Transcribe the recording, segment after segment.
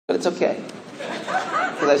But it's okay,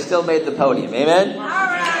 because I still made the podium. Amen? All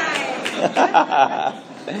right.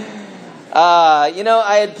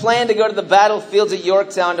 I had planned to go to the battlefields at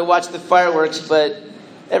Yorktown to watch the fireworks, but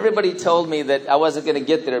everybody told me that I wasn't going to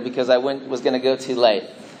get there because I was going to go too late.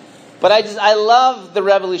 But I love the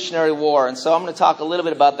Revolutionary War, and so I'm going to talk a little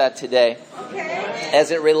bit about that today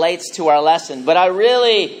as it relates to our lesson. But I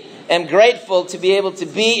really am grateful to be able to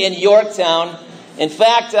be in Yorktown. In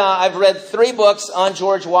fact, I've read 3 books on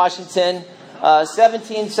George Washington,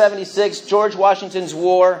 1776, George Washington's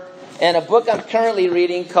War, and a book I'm currently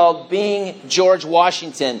reading called Being George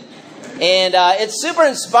Washington. And it's super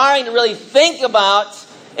inspiring to really think about.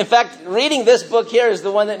 In fact, reading this book here is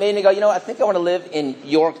the one that made me go, I think I want to live in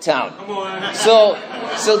Yorktown. Come on.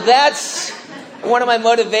 So that's one of my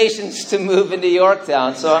motivations to move into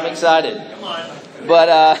Yorktown. So I'm excited. Come on. But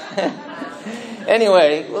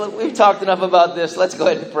anyway, we've talked enough about this. Let's go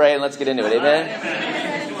ahead and pray and let's get into it.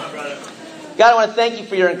 Amen? Come on, brother. God, I want to thank you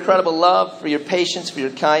for your incredible love, for your patience, for your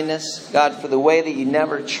kindness. God, for the way that you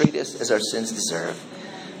never treat us as our sins deserve.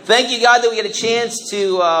 Thank you, God, that we get a chance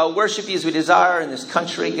to worship you as we desire in this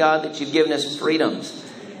country, God, that you've given us freedoms,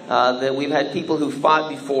 that we've had people who fought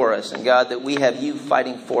before us, and God, that we have you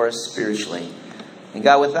fighting for us spiritually. And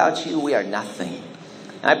God, without you, we are nothing.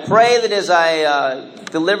 And I pray that as I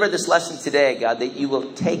deliver this lesson today, God, that you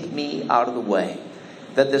will take me out of the way,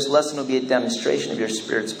 that this lesson will be a demonstration of your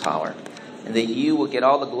Spirit's power, and that you will get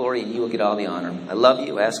all the glory and you will get all the honor. I love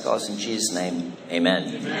you. I ask all this in Jesus' name.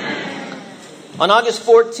 Amen. Amen. On August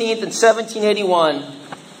 14th in 1781,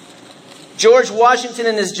 George Washington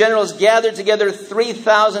and his generals gathered together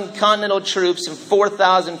 3,000 Continental troops and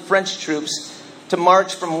 4,000 French troops to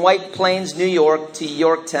march from White Plains, New York to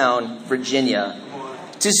Yorktown, Virginia,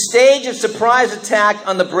 to stage a surprise attack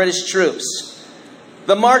on the British troops.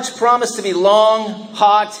 The march promised to be long,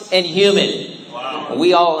 hot, and humid. Wow.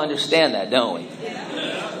 We all understand that, don't we?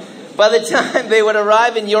 By the time they would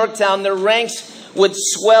arrive in Yorktown, their ranks would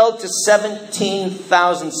swell to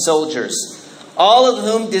 17,000 soldiers, all of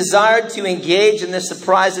whom desired to engage in this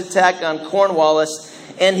surprise attack on Cornwallis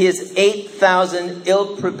and his 8,000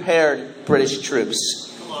 ill-prepared British troops.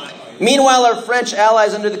 Meanwhile, our French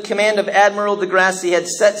allies under the command of Admiral de Grasse had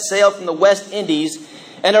set sail from the West Indies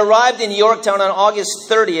and arrived in Yorktown on August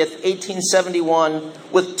 30th, 1871,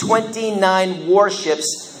 with 29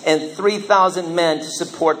 warships and 3,000 men to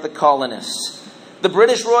support the colonists. The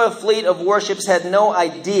British Royal Fleet of warships had no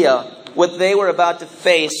idea what they were about to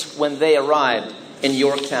face when they arrived in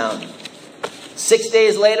Yorktown. 6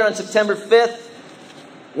 days later, on September 5th,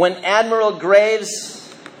 when Admiral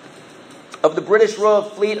Graves of the British Royal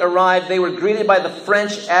Fleet arrived, they were greeted by the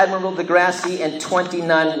French Admiral de Grasse and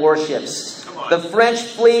 29 warships. The French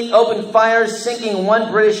fleet opened fire, sinking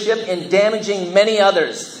one British ship and damaging many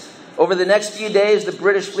others. Over the next few days, the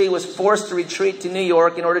British fleet was forced to retreat to New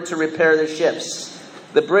York in order to repair their ships.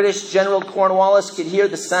 The British General Cornwallis could hear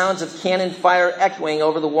the sounds of cannon fire echoing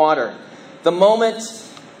over the water. The moment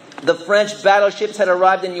the French battleships had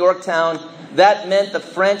arrived in Yorktown, that meant the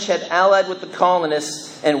French had allied with the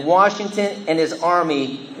colonists, and Washington and his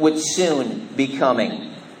army would soon be coming.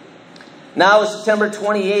 Now it was September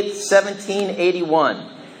 28th, 1781.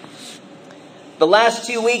 The last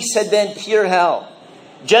 2 weeks had been pure hell.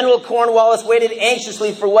 General Cornwallis waited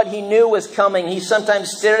anxiously for what he knew was coming. He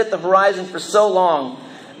sometimes stared at the horizon for so long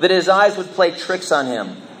that his eyes would play tricks on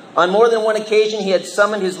him. On more than one occasion, he had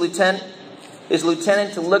summoned his lieutenant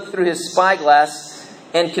to look through his spyglass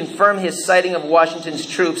and confirm his sighting of Washington's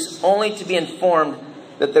troops, only to be informed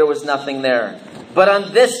that there was nothing there. But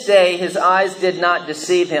on this day, his eyes did not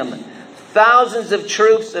deceive him. Thousands of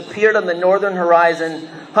troops appeared on the northern horizon.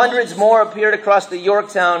 Hundreds more appeared across the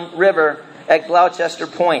Yorktown River at Gloucester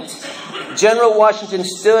Point. General Washington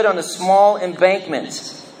stood on a small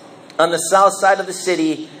embankment on the south side of the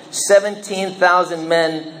city. 17,000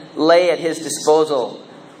 men lay at his disposal.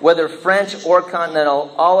 Whether French or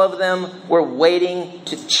Continental, all of them were waiting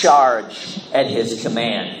to charge at his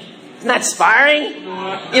command. Isn't that inspiring?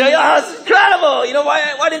 It's incredible.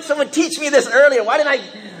 Why didn't someone teach me this earlier? Why didn't I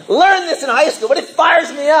learn this in high school? But it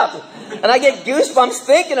fires me up. And I get goosebumps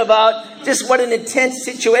thinking about just what an intense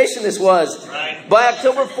situation this was. Right. By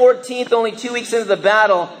October 14th, only 2 weeks into the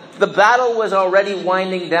battle was already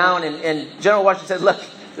winding down. And General Washington said, look,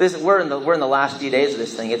 we're in the last few days of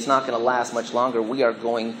this thing. It's not going to last much longer. We are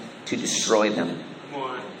going to destroy them. Come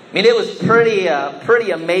on. I mean, it was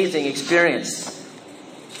pretty amazing experience.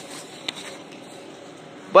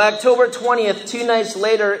 By October 20th, 2 nights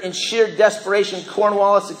later, in sheer desperation,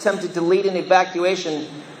 Cornwallis attempted to lead an evacuation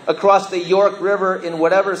across the York River in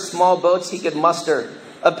whatever small boats he could muster.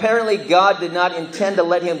 Apparently, God did not intend to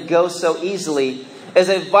let him go so easily, as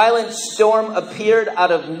a violent storm appeared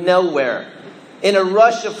out of nowhere. In a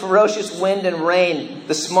rush of ferocious wind and rain,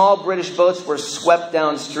 the small British boats were swept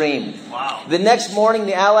downstream. Wow. The next morning,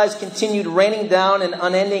 the Allies continued raining down an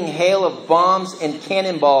unending hail of bombs and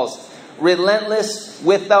cannonballs, relentless,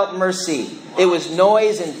 without mercy. It was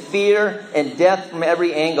noise and fear and death from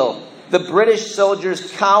every angle. The British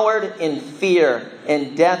soldiers cowered in fear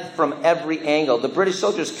and death from every angle. The British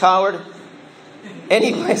soldiers cowered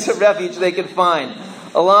any place of refuge they could find,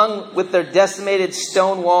 along with their decimated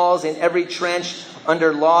stone walls in every trench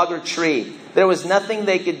under log or tree. There was nothing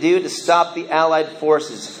they could do to stop the Allied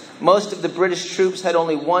forces. Most of the British troops had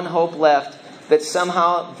only one hope left, that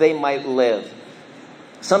somehow they might live.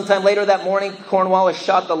 Sometime later that morning, Cornwallis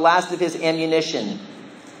shot the last of his ammunition.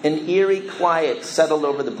 An eerie quiet settled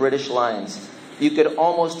over the British lines. You could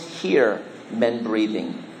almost hear men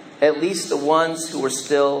breathing, at least the ones who were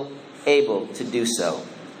still able to do so.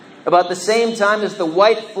 About the same time as the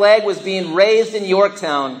white flag was being raised in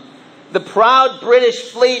Yorktown, the proud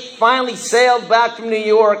British fleet finally sailed back from New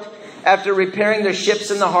York after repairing their ships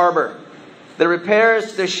in the harbor. The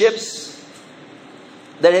repairs to their ships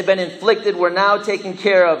that had been inflicted were now taken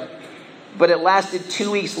care of, but it lasted 2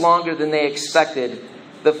 weeks longer than they expected.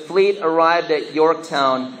 The fleet arrived at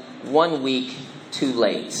Yorktown 1 week too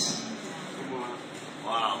late.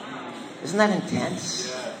 Wow. Isn't that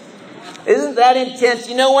intense? Isn't that intense?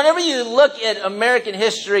 You know, whenever you look at American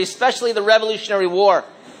history, especially the Revolutionary War,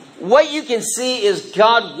 what you can see is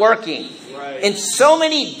God working in so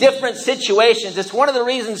many different situations. It's one of the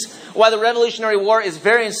reasons why the Revolutionary War is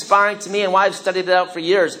very inspiring to me and why I've studied it out for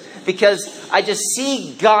years, because I just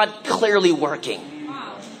see God clearly working.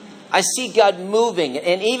 I see God moving.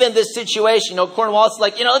 And even this situation, Cornwallis is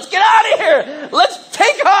like, let's get out of here. Let's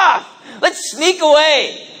take off. Let's sneak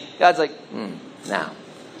away. God's like, no,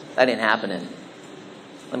 that ain't happening.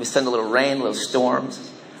 Let me send a little rain, a little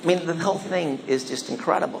storms. I mean, the whole thing is just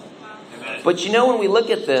incredible. But when we look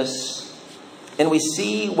at this and we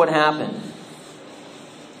see what happened,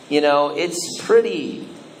 it's pretty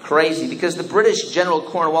crazy, because the British General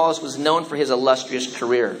Cornwallis was known for his illustrious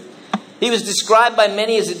career. He was described by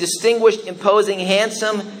many as a distinguished, imposing,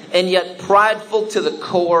 handsome, and yet prideful to the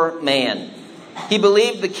core man. He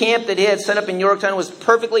believed the camp that he had set up in Yorktown was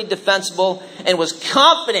perfectly defensible and was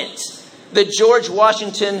confident that George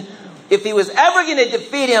Washington, if he was ever going to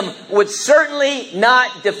defeat him, would certainly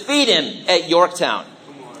not defeat him at Yorktown.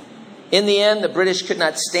 In the end, the British could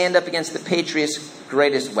not stand up against the Patriots'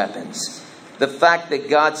 greatest weapons: the fact that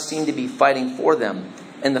God seemed to be fighting for them,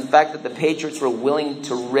 and the fact that the Patriots were willing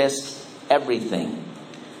to risk everything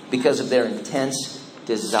because of their intense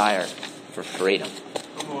desire for freedom.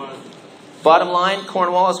 Bottom line,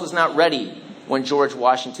 Cornwallis was not ready when George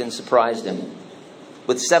Washington surprised him.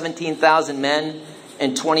 With 17,000 men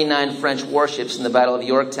and 29 French warships in the Battle of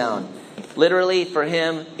Yorktown, literally for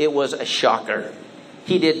him, it was a shocker.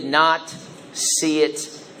 He did not see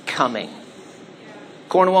it coming.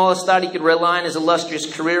 Cornwallis thought he could rely on his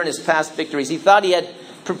illustrious career and his past victories. He thought he had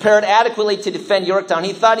prepared adequately to defend Yorktown.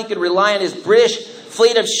 He thought he could rely on his British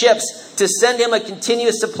fleet of ships to send him a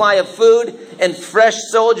continuous supply of food and fresh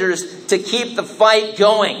soldiers to keep the fight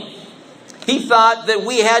going. He thought that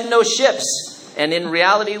we had no ships, and in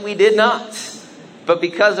reality we did not. But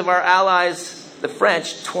because of our allies, the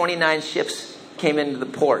French, 29 ships came into the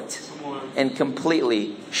port and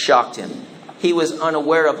completely shocked him. He was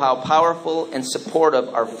unaware of how powerful and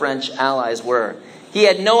supportive our French allies were. He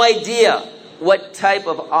had no idea what type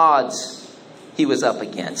of odds he was up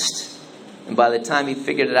against. And by the time he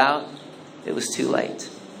figured it out, it was too late.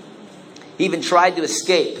 He even tried to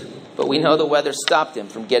escape, but we know the weather stopped him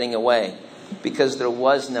from getting away, because there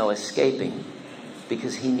was no escaping,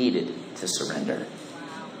 because he needed to surrender.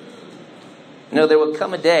 There will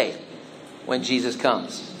come a day when Jesus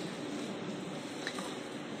comes.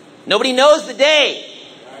 Nobody knows the day.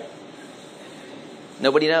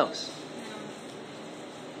 Nobody knows.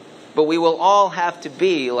 But we will all have to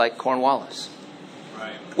be like Cornwallis.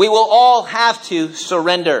 We will all have to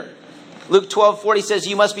surrender. Luke 12:40 says,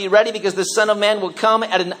 "You must be ready, because the Son of Man will come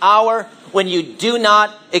at an hour when you do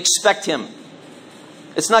not expect him."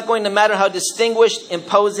 It's not going to matter how distinguished,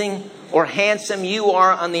 imposing, or handsome you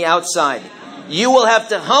are on the outside. You will have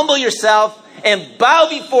to humble yourself and bow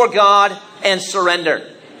before God and surrender.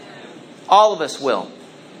 All of us will.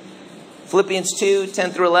 Philippians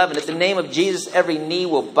 2:10 through 11. At the name of Jesus, every knee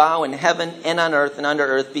will bow in heaven and on earth and under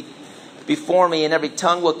earth before me, and every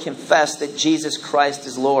tongue will confess that Jesus Christ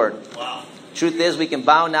is Lord. Wow. Truth is, we can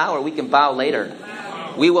bow now or we can bow later.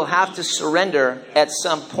 We will have to surrender at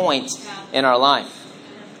some point in our life.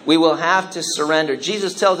 We will have to surrender.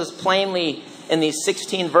 Jesus tells us plainly in these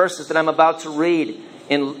 16 verses that I'm about to read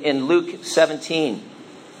in Luke 17.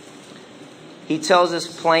 He tells us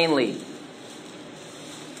plainly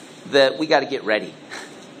that we got to get ready.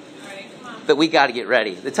 That we got to get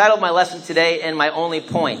ready. The title of my lesson today and my only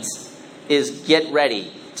point is Get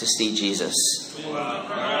Ready to See Jesus.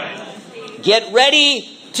 Get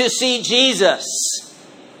ready to see Jesus.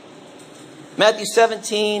 Matthew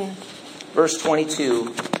 17, verse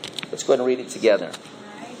 22. Let's go ahead and read it together.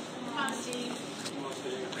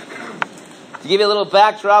 To give you a little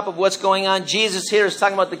backdrop of what's going on, Jesus here is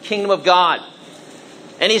talking about the kingdom of God.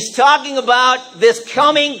 And he's talking about this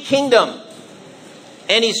coming kingdom.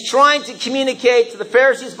 And he's trying to communicate to the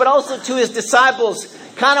Pharisees, but also to his disciples,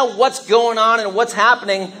 kind of what's going on and what's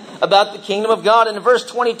happening about the kingdom of God. And in verse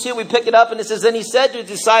 22, we pick it up and it says, Then he said to his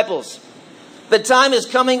disciples, The time is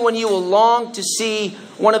coming when you will long to see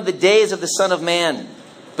one of the days of the Son of Man,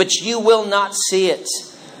 but you will not see it.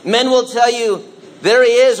 Men will tell you, There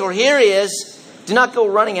he is, or here he is. Do not go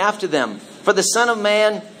running after them. For the Son of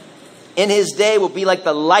Man in his day will be like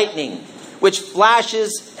the lightning, which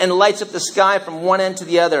flashes and lights up the sky from one end to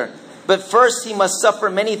the other. But first he must suffer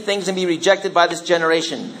many things and be rejected by this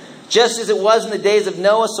generation. Just as it was in the days of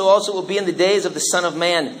Noah, so also it will be in the days of the Son of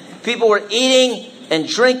Man. People were eating and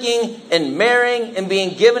drinking and marrying and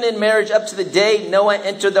being given in marriage up to the day Noah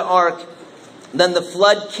entered the ark. Then the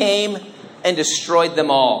flood came and destroyed them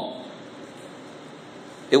all.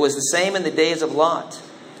 It was the same in the days of Lot.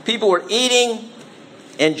 People were eating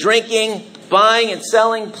and drinking, buying and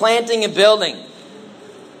selling, planting and building.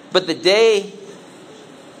 But the day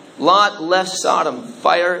Lot left Sodom,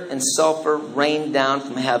 fire and sulfur rained down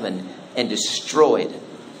from heaven and destroyed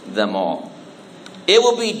them all. It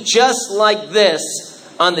will be just like this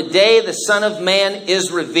on the day the Son of Man is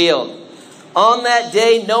revealed. On that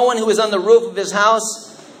day, no one who is on the roof of his house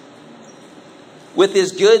with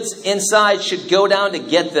his goods inside should go down to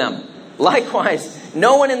get them. Likewise,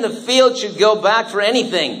 no one in the field should go back for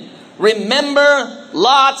anything. Remember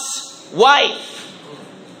Lot's wife.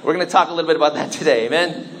 We're going to talk a little bit about that today.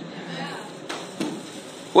 Amen.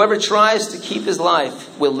 Whoever tries to keep his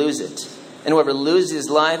life will lose it. And whoever loses his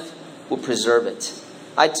life will preserve it.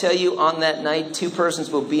 I tell you, on that night, 2 persons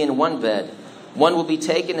will be in one bed. One will be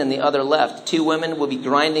taken and the other left. 2 women will be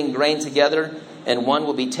grinding grain together, and one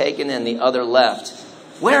will be taken and the other left.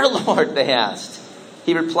 Where, Lord? They asked.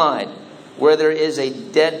 He replied, Where there is a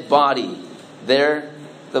dead body, there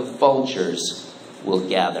the vultures will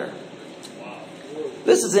gather.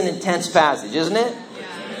 This is an intense passage, isn't it?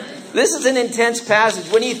 This is an intense passage.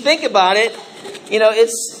 When you think about it,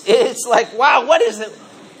 it's like, wow, what is it?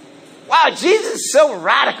 Wow, Jesus is so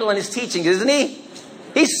radical in his teaching, isn't he?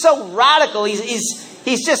 He's so radical.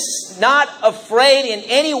 He's just not afraid in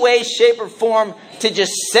any way, shape, or form to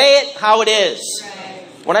just say it how it is.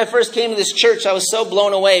 When I first came to this church, I was so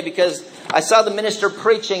blown away because I saw the minister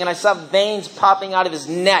preaching and I saw veins popping out of his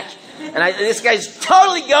neck. And this guy's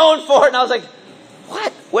totally going for it. And I was like,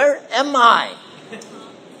 what? Where am I?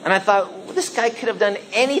 And I thought, well, this guy could have done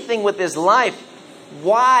anything with his life.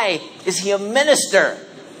 Why is he a minister?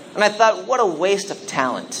 And I thought, what a waste of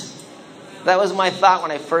talent. That was my thought when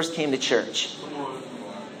I first came to church.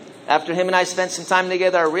 After him and I spent some time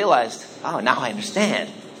together, I realized, oh, now I understand.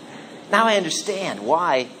 Now I understand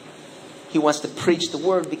why he wants to preach the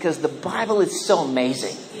word, because the Bible is so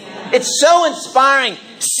amazing. It's so inspiring.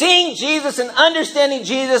 Seeing Jesus and understanding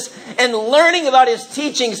Jesus and learning about his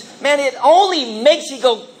teachings, man, it only makes you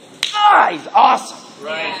go, he's awesome.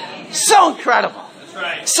 Right. So incredible. That's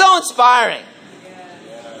right. So inspiring.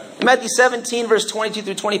 In Matthew 17, verse 22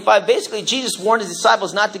 through 25, basically Jesus warned his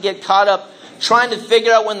disciples not to get caught up trying to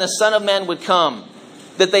figure out when the Son of Man would come.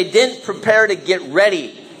 That they didn't prepare to get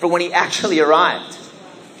ready for when he actually arrived.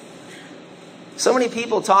 So many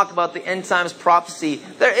people talk about the end times prophecy.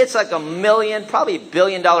 It's like probably $1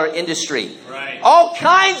 billion industry. Right. All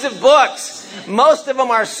kinds of books. Most of them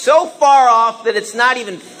are so far off that it's not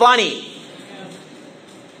even funny.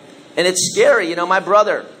 And it's scary. My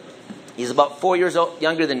brother, he's about 4 years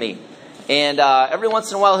younger than me. And every once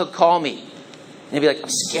in a while he'll call me. And he'll be like, I'm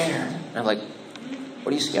scared. And I'm like,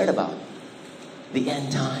 what are you scared about? The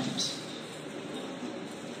end times.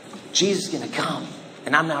 Jesus is going to come.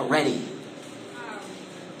 And I'm not ready.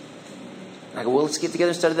 I go, well, let's get together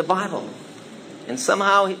and study the Bible. And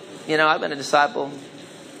somehow, I've been a disciple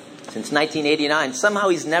since 1989. Somehow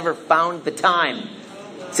he's never found the time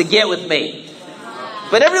to get with me.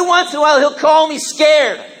 But every once in a while he'll call me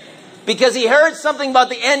scared because he heard something about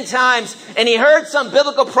the end times and he heard some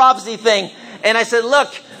biblical prophecy thing. And I said,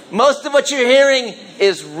 look, most of what you're hearing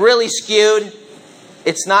is really skewed.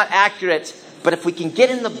 It's not accurate. But if we can get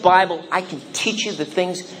in the Bible, I can teach you the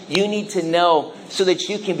things you need to know so that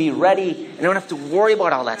you can be ready and don't have to worry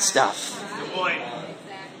about all that stuff. Good point.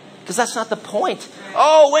 Because that's not the point.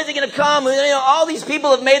 Oh, when's he going to come? All these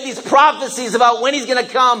people have made these prophecies about when he's going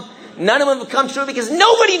to come. None of them have come true because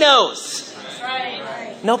nobody knows. That's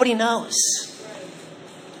right. Nobody knows.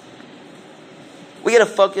 We got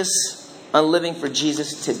to focus on living for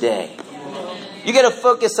Jesus today. You got to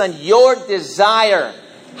focus on your desire.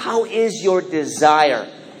 How is your desire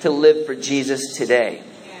to live for Jesus today?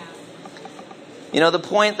 The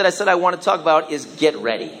point that I said I want to talk about is get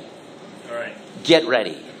ready. All right. Get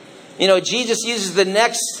ready. Jesus uses the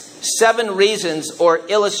next 7 reasons or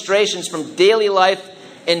illustrations from daily life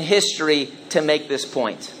and history to make this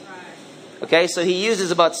point. Okay, so he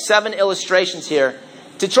uses about 7 illustrations here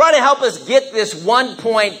to try to help us get this one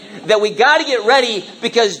point that we got to get ready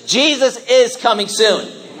because Jesus is coming soon.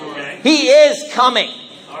 Okay. He is coming.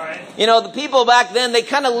 All right. The people back then, they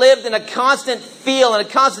kind of lived in a constant feel and a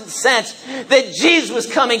constant sense that Jesus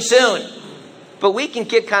was coming soon. But we can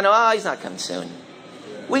get kind of, he's not coming soon.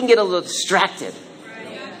 We can get a little distracted.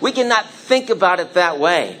 We cannot think about it that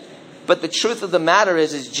way. But the truth of the matter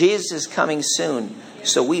is Jesus is coming soon.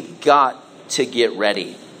 So we've got to get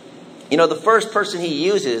ready. The first person he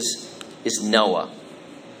uses is Noah.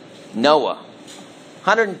 Noah.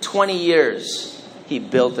 120 years he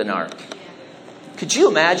built an ark. Could you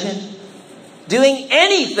imagine doing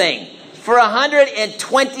anything for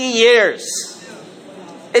 120 years?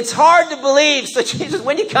 It's hard to believe. So Jesus,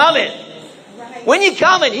 when you coming? When you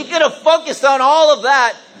coming? He could have focused on all of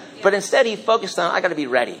that. But instead he focused on, I got to be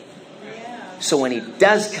ready. So when he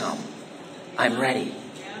does come, I'm ready.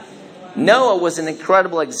 Noah was an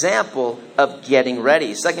incredible example of getting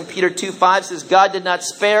ready. 2 Peter 2:5 says, God did not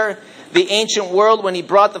spare the ancient world when he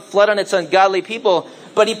brought the flood on its ungodly people,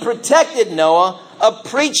 but he protected Noah, a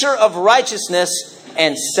preacher of righteousness,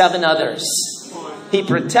 and 7 others. He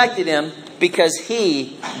protected him because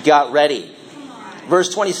he got ready.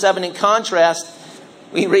 Verse 27, in contrast,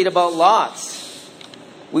 we read about Lot.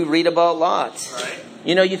 We read about Lot. Right.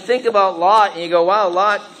 You think about Lot and you go, wow,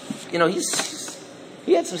 Lot,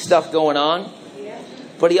 he had some stuff going on.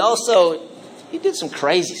 But he did some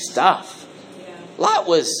crazy stuff. Lot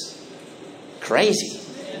was crazy.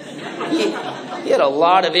 He had a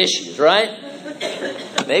lot of issues, right?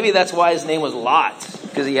 Maybe that's why his name was Lot,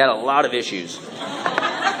 because he had a lot of issues. Maybe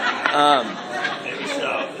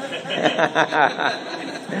so.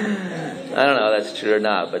 I don't know if that's true or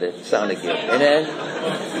not, but it sounded good. And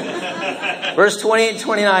then, verse 28 and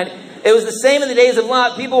 29, it was the same in the days of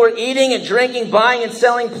Lot. People were eating and drinking, buying and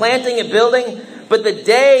selling, planting and building. But the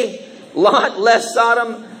day Lot left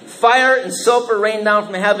Sodom, fire and sulfur rained down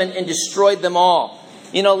from heaven and destroyed them all.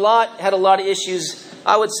 Lot had a lot of issues.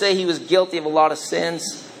 I would say he was guilty of a lot of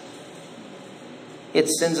sins. He had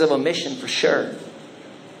sins of omission for sure.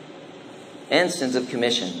 And sins of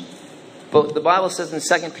commission. But the Bible says in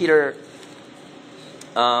 2 Peter,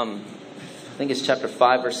 I think it's chapter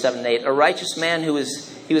 5, verse 7 and 8,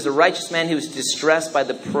 he was a righteous man who was distressed by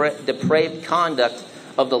the depraved conduct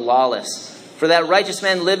of the lawless. For that righteous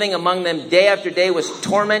man living among them day after day was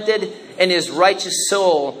tormented in his righteous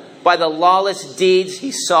soul by the lawless deeds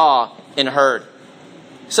he saw and heard.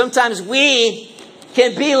 Sometimes we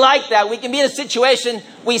can be like that. We can be in a situation,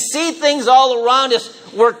 we see things all around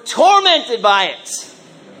us, we're tormented by it.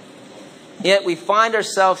 Yet we find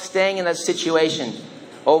ourselves staying in that situation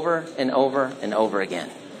over and over and over again.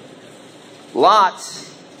 Lot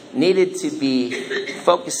needed to be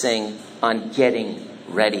focusing on getting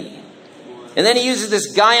ready. And then he uses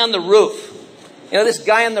this guy on the roof. This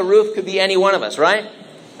guy on the roof could be any one of us, right?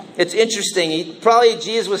 It's interesting. Probably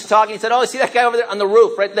Jesus was talking. He said, see that guy over there on the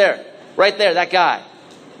roof, right there. Right there, that guy.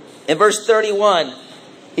 In verse 31,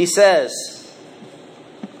 he says,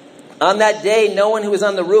 on that day, no one who is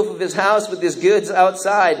on the roof of his house with his goods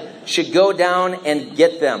outside should go down and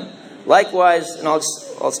get them. Likewise, and I'll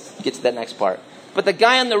get to that next part. But the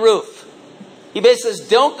guy on the roof, he basically says,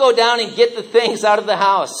 don't go down and get the things out of the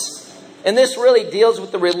house. And this really deals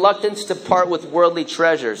with the reluctance to part with worldly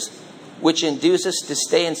treasures, which induce us to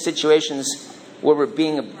stay in situations where we're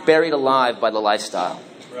being buried alive by the lifestyle.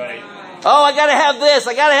 Right. Oh, I got to have this.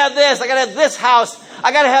 I got to have this. I got to have this house.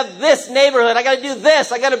 I got to have this neighborhood. I got to do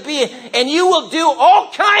this. I got to be. And you will do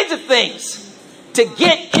all kinds of things to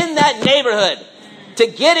get in that neighborhood, to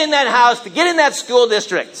get in that house, to get in that school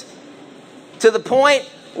district, to the point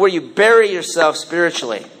where you bury yourself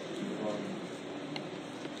spiritually.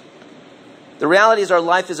 The reality is our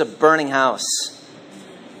life is a burning house.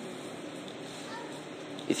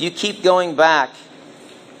 If you keep going back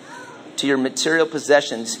to your material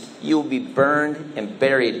possessions, you will be burned and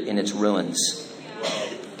buried in its ruins.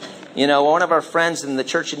 You know, one of our friends in the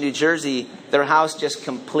church in New Jersey, their house just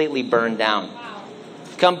completely burned down.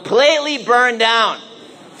 Completely burned down.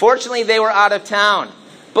 Fortunately, they were out of town.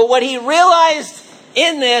 But what he realized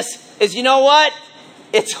in this is, you know what?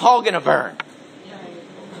 It's all going to burn.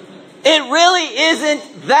 It really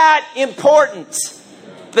isn't that important.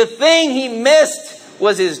 The thing he missed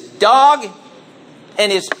was his dog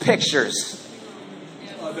and his pictures.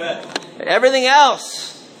 I bet. Everything else.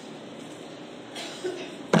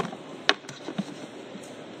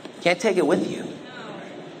 Can't take it with you.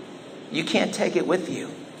 You can't take it with you.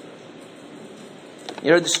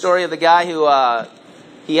 You heard the story of the guy who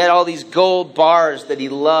he had all these gold bars that he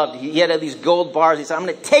loved. He had these gold bars. He said, I'm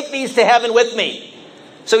going to take these to heaven with me.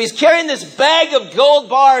 So he's carrying this bag of gold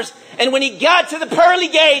bars. And when he got to the pearly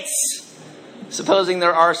gates, supposing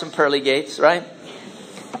there are some pearly gates, right?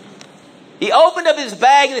 He opened up his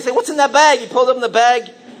bag and they said, what's in that bag? He pulled open the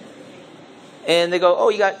bag. And they go, oh,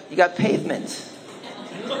 you got pavement.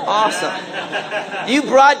 Awesome. You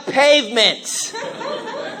brought pavement.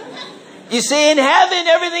 You see, in heaven,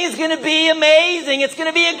 everything is going to be amazing. It's going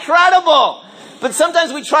to be incredible. But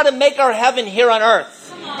sometimes we try to make our heaven here on earth.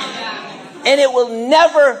 And it will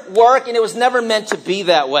never work, and it was never meant to be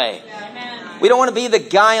that way. We don't want to be the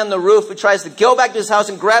guy on the roof who tries to go back to his house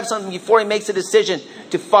and grab something before he makes a decision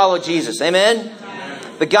to follow Jesus. Amen?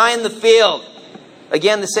 The guy in the field.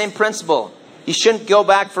 Again, the same principle. He shouldn't go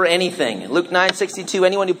back for anything. Luke 9:62,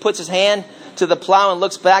 anyone who puts his hand to the plow and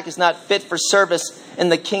looks back is not fit for service in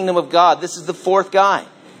the kingdom of God. This is the fourth guy.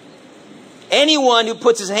 Anyone who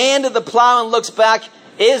puts his hand to the plow and looks back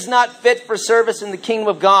is not fit for service in the kingdom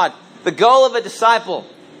of God. The goal of a disciple,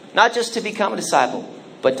 not just to become a disciple,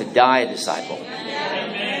 but to die a disciple.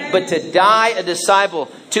 Amen. But to die a disciple,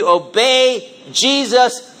 to obey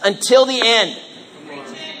Jesus until the end.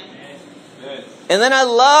 And then I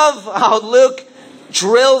love how Luke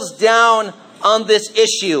drills down on this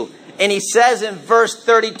issue. And he says in verse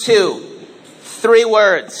 32, 3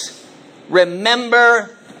 words.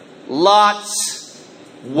 Remember Lot's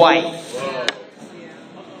wife.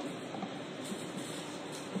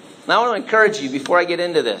 Now I want to encourage you before I get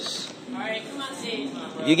into this.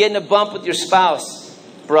 If you get in a bump with your spouse,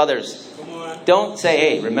 brothers, don't say,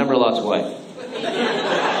 hey, remember Lot's wife.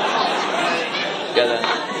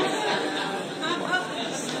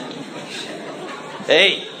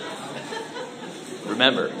 Hey,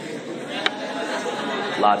 remember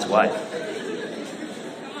Lot's wife.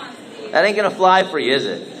 That ain't going to fly for you, is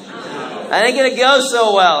it? That ain't going to go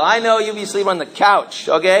so well. I know you'll be sleeping on the couch,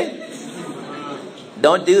 okay?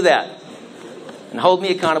 Don't do that. And hold me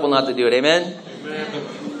accountable not to do it. Amen?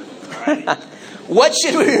 Amen. What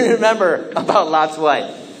should we remember about Lot's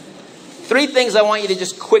wife? 3 things I want you to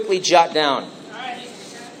just quickly jot down.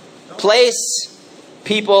 Place,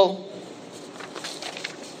 people,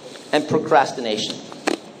 and procrastination.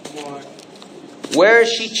 Where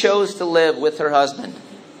she chose to live with her husband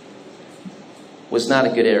was not a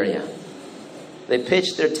good area. They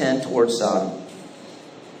pitched their tent towards Sodom.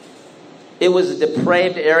 It was a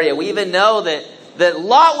depraved area. We even know that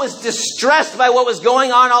Lot was distressed by what was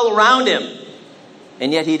going on all around him.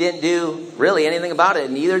 And yet he didn't do really anything about it.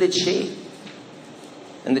 And neither did she.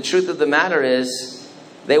 And the truth of the matter is,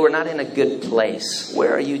 they were not in a good place.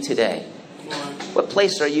 Where are you today? What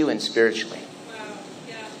place are you in spiritually?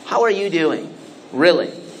 How are you doing?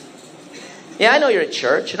 Really? Yeah, I know you're at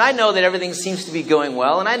church. And I know that everything seems to be going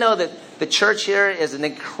well. And I know that the church here is an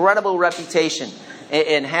incredible reputation.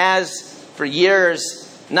 And has for years,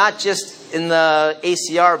 not just in the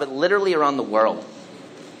ACR, but literally around the world.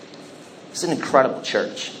 It's an incredible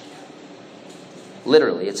church.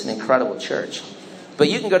 Literally, it's an incredible church. But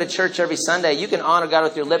you can go to church every Sunday. You can honor God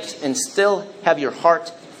with your lips and still have your heart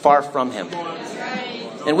far from Him.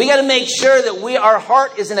 And we got to make sure that our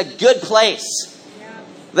heart is in a good place.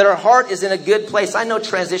 That our heart is in a good place. I know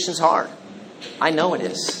transition's hard. I know it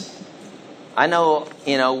is. I know,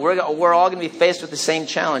 we're all going to be faced with the same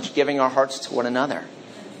challenge, giving our hearts to one another.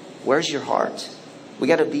 Where's your heart? We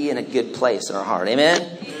got to be in a good place in our heart.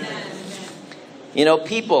 Amen? Amen.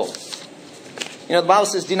 People. The Bible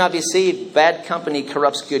says, do not be deceived. Bad company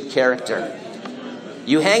corrupts good character.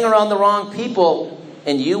 You hang around the wrong people,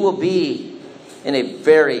 and you will be in a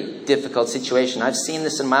very difficult situation. I've seen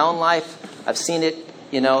this in my own life. I've seen it,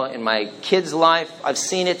 in my kids' life. I've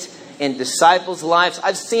seen it in disciples' lives.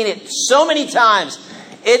 I've seen it so many times.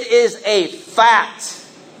 It is a fact.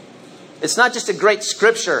 It's not just a great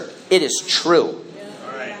scripture. It is true.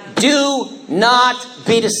 Do not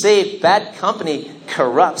be deceived. Bad company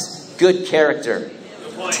corrupts good character.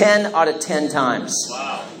 10 out of 10 times.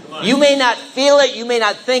 You may not feel it, you may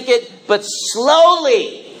not think it, but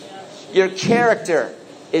slowly your character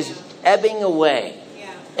is ebbing away.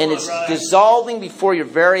 And it's dissolving before your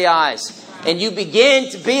very eyes. And you begin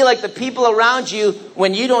to be like the people around you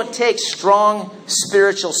when you don't take strong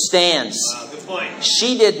spiritual stands. Good point.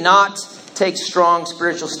 She did not take strong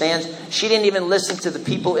spiritual stands. She didn't even listen to the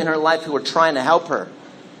people in her life who were trying to help her.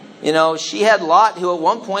 You know, she had Lot, who at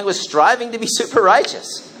one point was striving to be super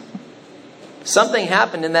righteous. Something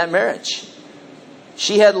happened in that marriage.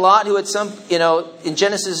 She had Lot, who had in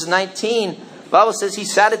Genesis 19, the Bible says he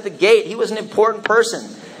sat at the gate. He was an important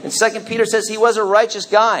person. And 2 Peter says he was a righteous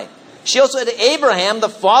guy. She also had Abraham, the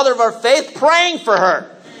father of our faith, praying for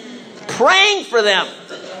her. Praying for them.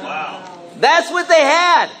 Wow. That's what they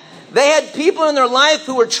had. They had people in their life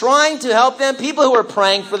who were trying to help them, people who were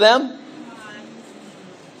praying for them.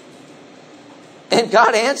 And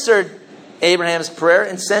God answered Abraham's prayer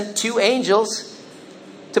and sent 2 angels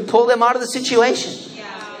to pull them out of the situation.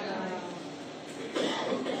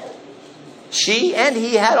 She and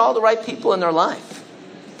he had all the right people in their life.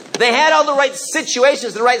 They had all the right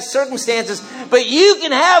situations, the right circumstances. But you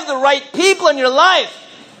can have the right people in your life,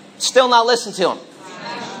 still not listen to them.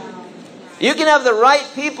 You can have the right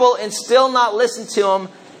people and still not listen to them.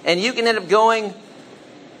 And you can end up going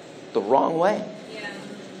the wrong way.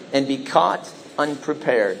 And be caught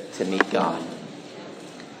unprepared to meet God.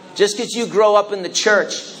 Just because you grow up in the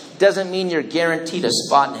church doesn't mean you're guaranteed a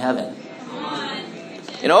spot in heaven.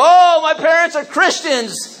 You know, oh, my parents are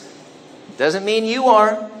Christians. Doesn't mean you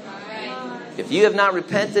are. If you have not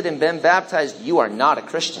repented and been baptized, you are not a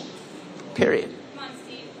Christian. Period.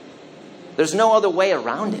 There's no other way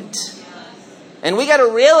around it. And we got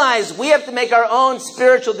to realize we have to make our own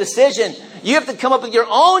spiritual decision. You have to come up with your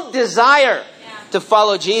own desire to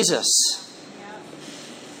follow Jesus.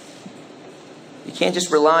 You can't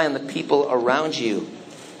just rely on the people around you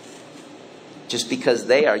just because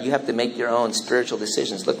they are. You have to make your own spiritual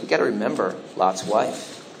decisions. Look, we got to remember Lot's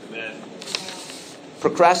wife. Amen.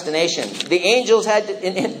 Procrastination. The angels had to,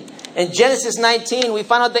 in Genesis 19, we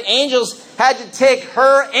find out the angels had to take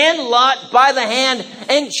her and Lot by the hand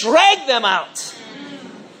and drag them out.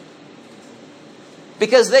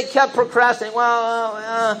 Because they kept procrastinating.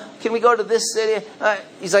 Well, can we go to this city?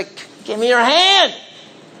 He's like, give me your hand.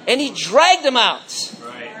 And he dragged them out.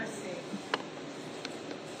 Right.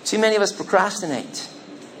 Too many of us procrastinate.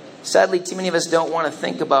 Sadly, too many of us don't want to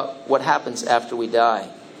think about what happens after we die.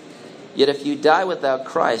 Yet if you die without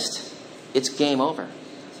Christ, it's game over.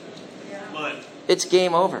 It's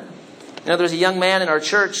game over. You know, there's a young man in our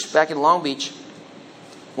church back in Long Beach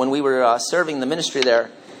when we were serving the ministry there.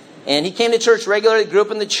 And he came to church regularly, grew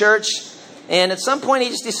up in the church. And at some point he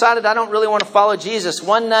just decided, I don't really want to follow Jesus.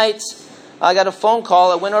 One night I got a phone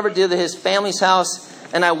call. I went over to his family's house.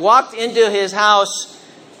 And I walked into his house.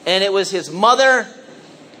 And it was his mother,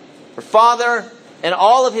 her father, and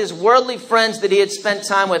all of his worldly friends that he had spent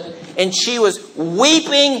time with. And she was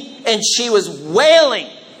weeping and she was wailing.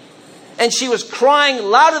 And she was crying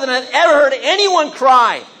louder than I'd ever heard anyone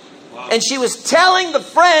cry. Wow. And she was telling the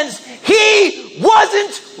friends, he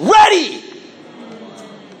wasn't ready.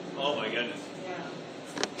 Oh my goodness.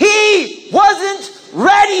 He wasn't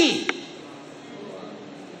ready.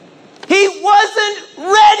 He wasn't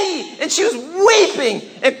ready. And she was weeping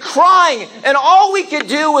and crying. And all we could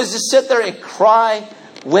do was just sit there and cry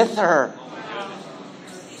with her.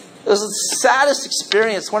 It was the saddest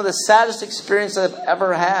experience, one of the saddest experiences I've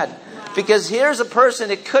ever had. Because here's a person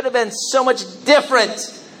that could have been so much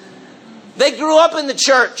different. They grew up in the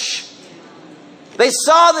church. They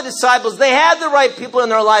saw the disciples. They had the right people in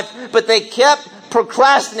their life. But they kept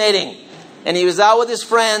procrastinating. And he was out with his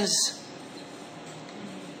friends.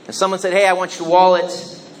 And someone said, hey, I want your wallet.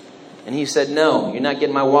 And he said, no, you're not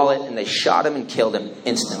getting my wallet. And they shot him and killed him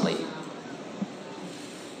instantly.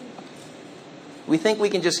 We think we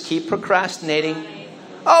can just keep procrastinating.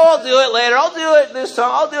 Oh, I'll do it later. I'll do it this time.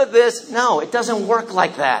 I'll do it this. No, it doesn't work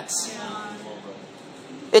like that.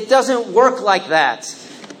 It doesn't work like that.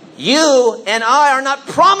 You and I are not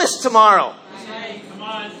promised tomorrow. Come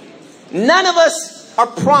on. None of us are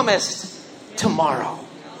promised tomorrow.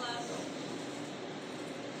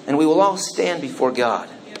 And we will all stand before God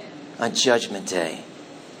on Judgment Day.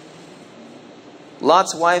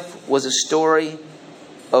 Lot's wife was a story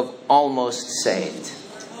of almost saved.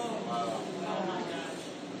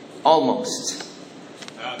 Almost.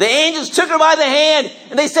 The angels took her by the hand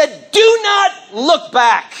and they said, do not look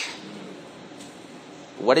back.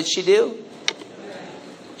 What did she do?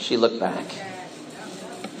 She looked back.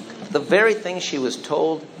 The very thing she was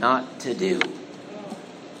told not to do.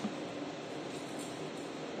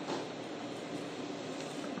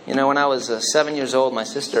 You know, when I was 7 years old,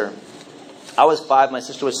 I was 5, my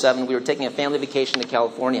sister was 7. We were taking a family vacation to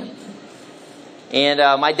California. And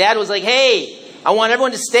my dad was like, hey, I want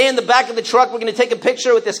everyone to stay in the back of the truck. We're going to take a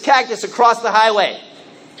picture with this cactus across the highway.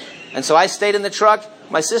 And so I stayed in the truck.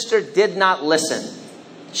 My sister did not listen.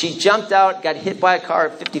 She jumped out, got hit by a car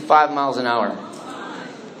at 55 miles an hour.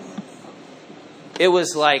 It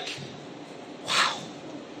was like, wow.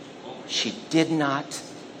 She did not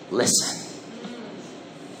listen.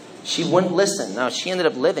 She wouldn't listen. Now, she ended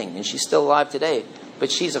up living, and she's still alive today.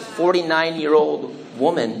 But she's a 49-year-old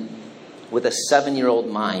woman with a 7-year-old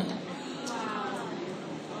mind.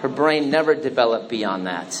 Her brain never developed beyond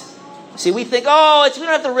that. See, we think, we don't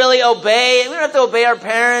have to really obey. We don't have to obey our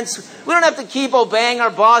parents. We don't have to keep obeying our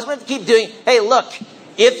boss. We don't have to keep doing. Hey, look,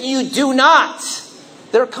 if you do not,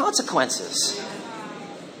 there are consequences.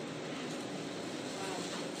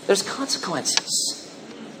 There's consequences.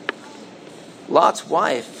 Lot's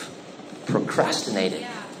wife procrastinated.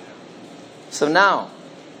 So now,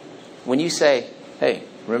 when you say, hey,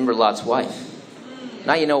 remember Lot's wife,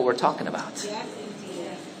 now you know what we're talking about.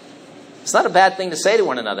 It's not a bad thing to say to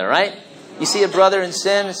one another, right? You see a brother in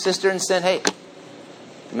sin, a sister in sin, hey,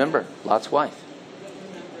 remember Lot's wife.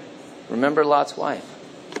 Remember Lot's wife.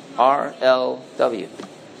 RLW.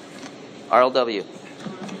 RLW.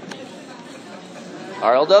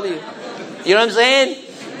 RLW. You know what I'm saying?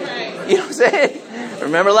 You know what I'm saying?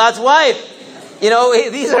 Remember Lot's wife. You know,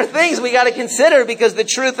 these are things we got to consider because the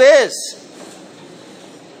truth is,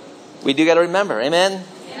 we do got to remember. Amen?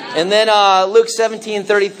 Yeah. And then Luke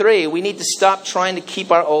 17:33, we need to stop trying to keep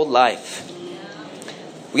our old life.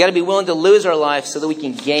 We got to be willing to lose our life so that we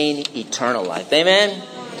can gain eternal life. Amen?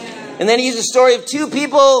 And then he used a story of 2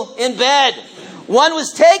 people in bed. One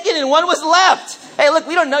was taken and one was left. Hey, look,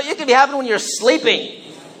 we don't know. It could be happening when you're sleeping.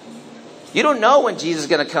 You don't know when Jesus is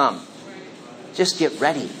going to come. Just get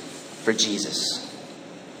ready for Jesus.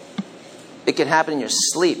 It can happen in your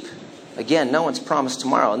sleep. Again, no one's promised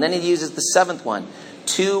tomorrow. And then he uses the 7th one.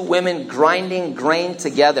 2 women grinding grain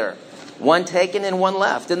together. One taken and one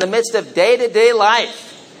left. In the midst of day-to-day life.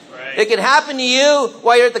 Right. It can happen to you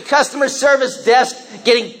while you're at the customer service desk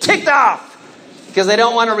getting ticked off. Because they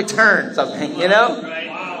don't want to return something, you know? Right.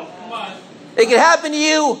 Wow. Come on. It can happen to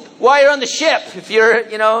you while you're on the ship. If you're,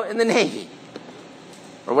 in the Navy.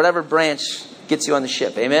 Or whatever branch gets you on the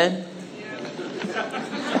ship. Amen?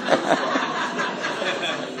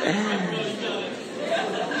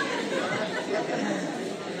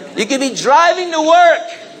 You could be driving to work.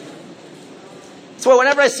 So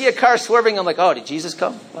whenever I see a car swerving, I'm like, oh, did Jesus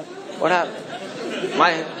come? What happened?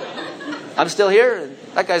 I'm still here?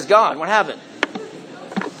 That guy's gone. What happened?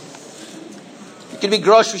 You could be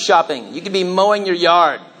grocery shopping. You could be mowing your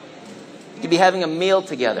yard. You could be having a meal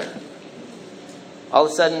together. All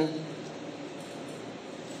of a sudden,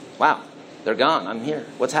 wow, they're gone. I'm here.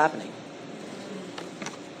 What's happening?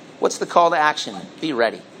 What's the call to action? Be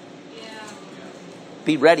ready.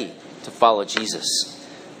 Be ready to follow Jesus.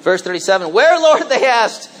 Verse 37, where, Lord, they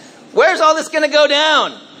asked, where's all this going to go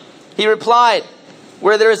down? He replied,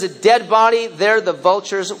 where there is a dead body, there the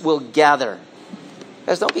vultures will gather.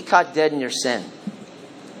 Guys, don't be caught dead in your sin.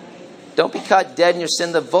 Don't be caught dead in your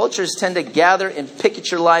sin. The vultures tend to gather and pick at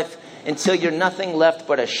your life until you're nothing left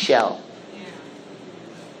but a shell.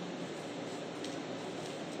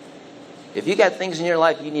 If you got things in your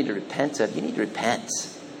life you need to repent of, you need to repent.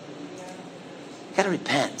 You got to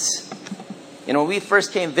repent. When we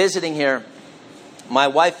first came visiting here, my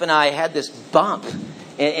wife and I had this bump.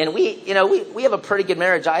 And we have a pretty good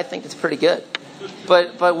marriage. I think it's pretty good.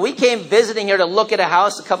 But we came visiting here to look at a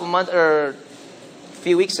house a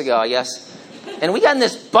few weeks ago, I guess. And we got in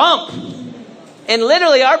this bump. And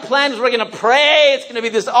literally our plan is we're going to pray. It's going to be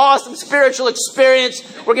this awesome spiritual experience.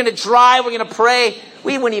 We're going to drive. We're going to pray.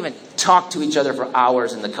 We wouldn't even talk to each other for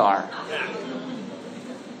hours in the car.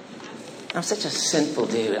 I'm such a sinful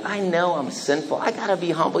dude. I know I'm sinful. I got to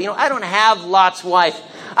be humble. I don't have Lot's wife.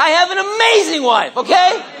 I have an amazing wife,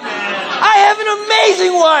 okay? I have an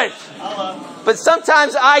amazing wife. But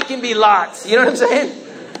sometimes I can be Lot. You know what I'm saying?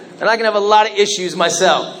 And I can have a lot of issues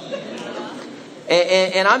myself.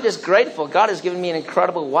 And I'm just grateful. God has given me an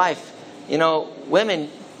incredible wife. Women,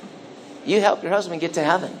 you help your husband get to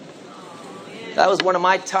heaven. That was one of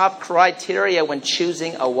my top criteria when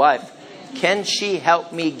choosing a wife. Can she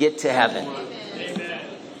help me get to heaven?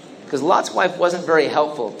 Because Lot's wife wasn't very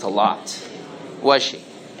helpful to Lot, was she?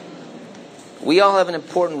 We all have an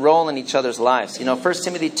important role in each other's lives. 1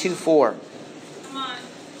 Timothy 2:4.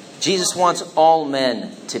 Jesus wants all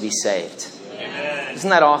men to be saved. Amen. Isn't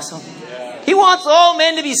that awesome? Yeah. He wants all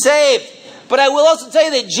men to be saved. But I will also tell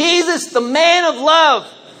you that Jesus, the man of love,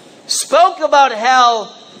 spoke about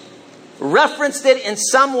hell referenced it in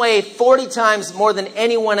some way 40 times more than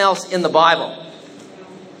anyone else in the Bible.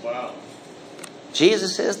 Wow.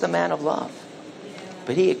 Jesus is the man of love.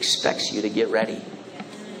 But He expects you to get ready.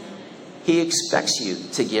 He expects you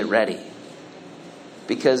to get ready.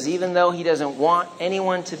 Because even though He doesn't want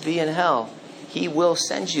anyone to be in hell, He will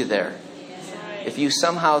send you there. If you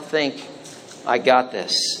somehow think, I got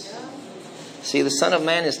this. See, the Son of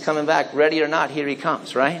Man is coming back. Ready or not, here He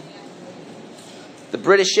comes, right? The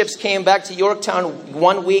British ships came back to Yorktown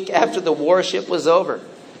 1 week after the warship was over.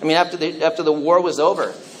 After the war was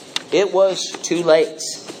over. It was too late.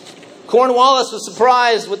 Cornwallis was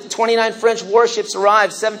surprised when the 29 French warships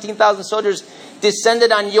arrived. 17,000 soldiers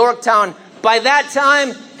descended on Yorktown. By that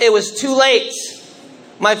time, it was too late.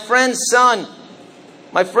 My friend's son,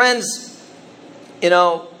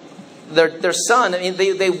 their son,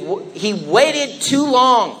 he waited too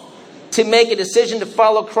long to make a decision to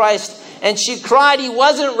follow Christ. And she cried, he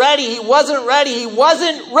wasn't ready, he wasn't ready, he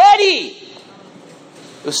wasn't ready.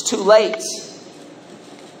 It was too late.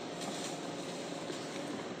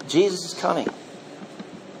 Jesus is coming.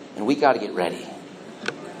 And we got to get ready.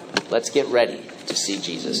 Let's get ready to see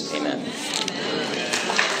Jesus. Amen.